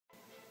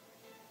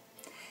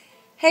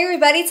Hey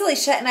everybody, it's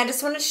Alicia, and I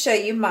just wanted to show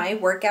you my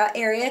workout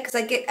area because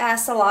I get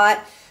asked a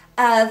lot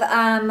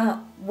of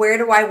where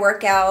do I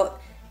work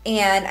out,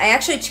 and I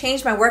actually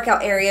changed my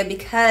workout area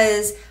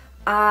because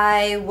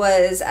I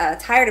was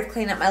tired of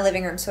cleaning up my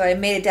living room, so I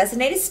made a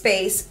designated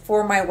space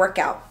for my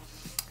workout.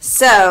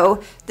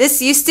 So this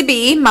used to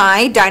be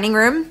my dining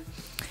room,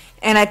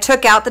 and I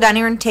took out the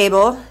dining room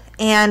table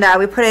and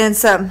we put in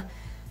some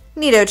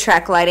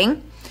Neato-Track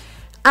lighting.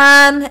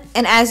 And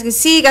as you can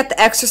see, you got the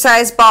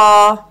exercise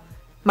ball,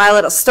 my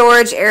little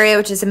storage area,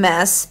 which is a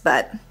mess,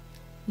 but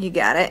you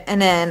got it. And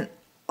then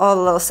all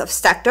the little stuff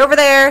stacked over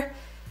there.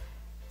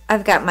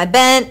 I've got my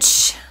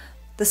bench.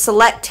 The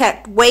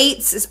SelectTech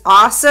weights is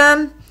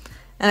awesome.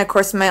 And of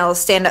course my little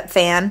stand-up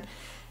fan.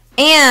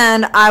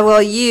 And I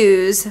will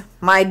use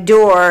my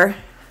door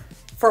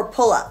for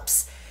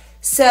pull-ups.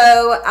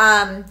 So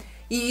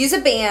you use a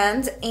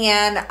band,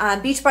 and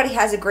Beachbody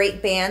has a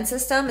great band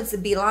system. It's the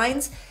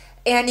Beelines.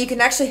 And you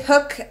can actually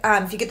hook,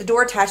 if you get the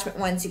door attachment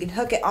ones, you can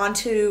hook it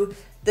onto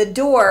the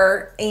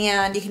door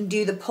and you can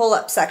do the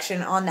pull-up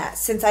section on that,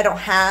 since I don't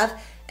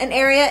have an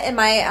area in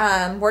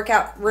my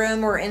workout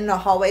room or in the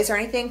hallways or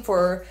anything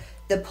for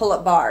the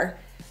pull-up bar.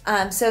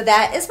 So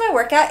that is my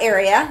workout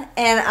area,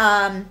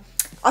 and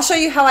I'll show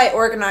you how I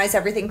organize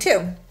everything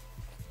too.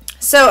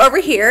 So over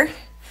here,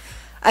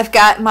 I've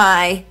got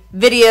my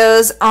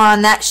videos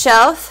on that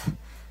shelf,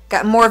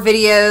 got more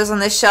videos on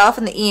this shelf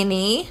in the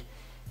E&E.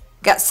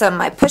 Got some of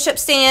my push-up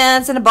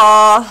stands and a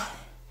ball,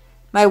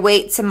 my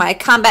weights and my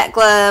combat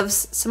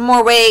gloves, some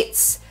more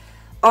weights,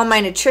 all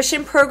my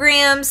nutrition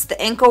programs,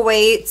 the ankle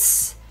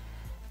weights,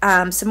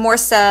 some more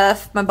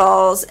stuff, my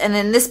balls, and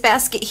in this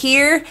basket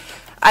here,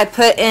 I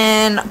put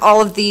in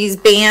all of these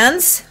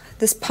bands.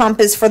 This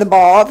pump is for the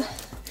ball,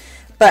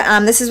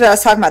 but this is what I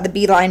was talking about, the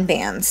Beeline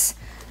bands,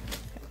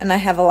 and I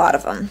have a lot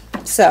of them.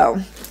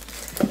 So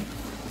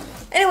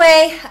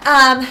anyway,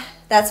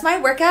 that's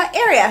my workout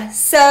area.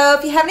 So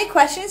if you have any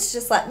questions,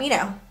 just let me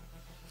know.